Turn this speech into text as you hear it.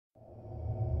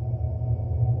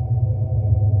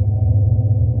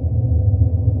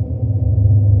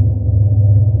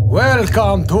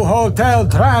Welcome to Hotel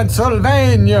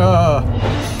Transylvania!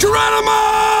 Geronimo!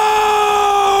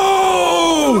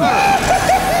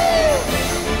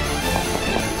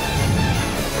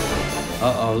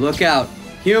 Uh-oh, look out.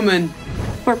 Human.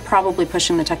 We're probably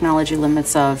pushing the technology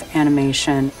limits of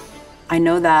animation. I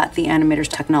know that the animators,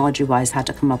 technology-wise, had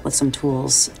to come up with some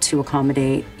tools to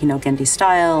accommodate, Gendy's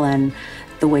style and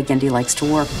the way Gendy likes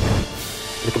to work.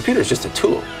 The computer is just a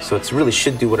tool, so it really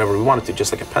should do whatever we want it to,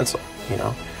 just like a pencil,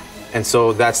 And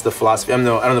so that's the philosophy. I don't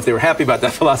know if they were happy about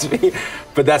that philosophy,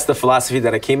 but that's the philosophy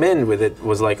that I came in with. It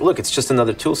was like, look, it's just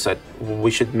another tool set. We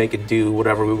should make it do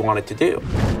whatever we want it to do.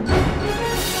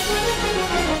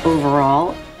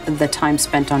 Overall, the time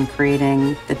spent on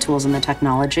creating the tools and the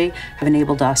technology have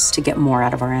enabled us to get more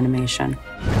out of our animation.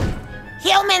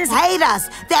 Humans hate us,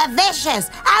 they're vicious,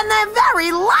 and they're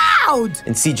very loud!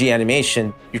 In CG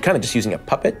animation, you're kind of just using a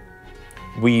puppet.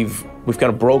 We've kind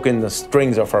of broken the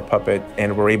strings of our puppet,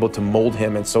 and we're able to mold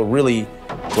him, and so really,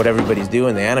 what everybody's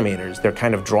doing, the animators, they're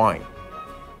kind of drawing,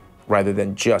 rather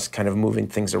than just kind of moving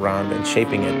things around and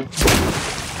shaping it.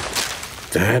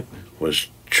 That was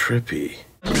trippy.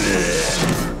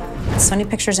 Sony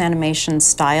Pictures animation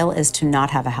style is to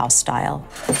not have a house style.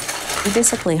 We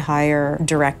basically hire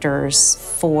directors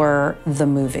for the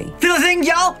movie. Do the thing,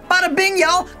 yo! Bada bing,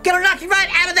 yo! Gonna knock you right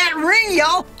out of that ring,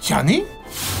 yo! Johnny?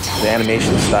 The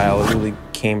animation style really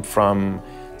came from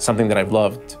something that I've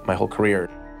loved my whole career.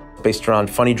 Based around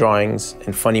funny drawings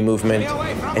and funny movement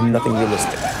and nothing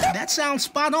realistic. That sounds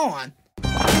spot on.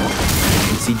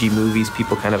 In CG movies,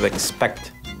 people kind of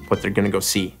expect what they're gonna go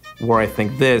see. Where I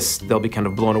think they'll be kind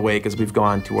of blown away because we've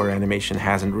gone to where animation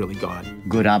hasn't really gone.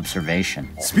 Good observation.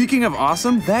 Speaking of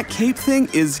awesome, that cape thing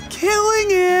is killing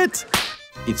it!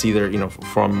 It's either,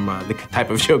 from the type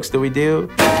of jokes that we do.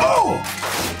 Oh!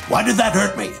 Why did that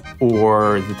hurt me?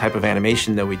 Or the type of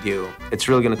animation that we do. It's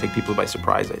really gonna take people by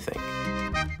surprise, I think.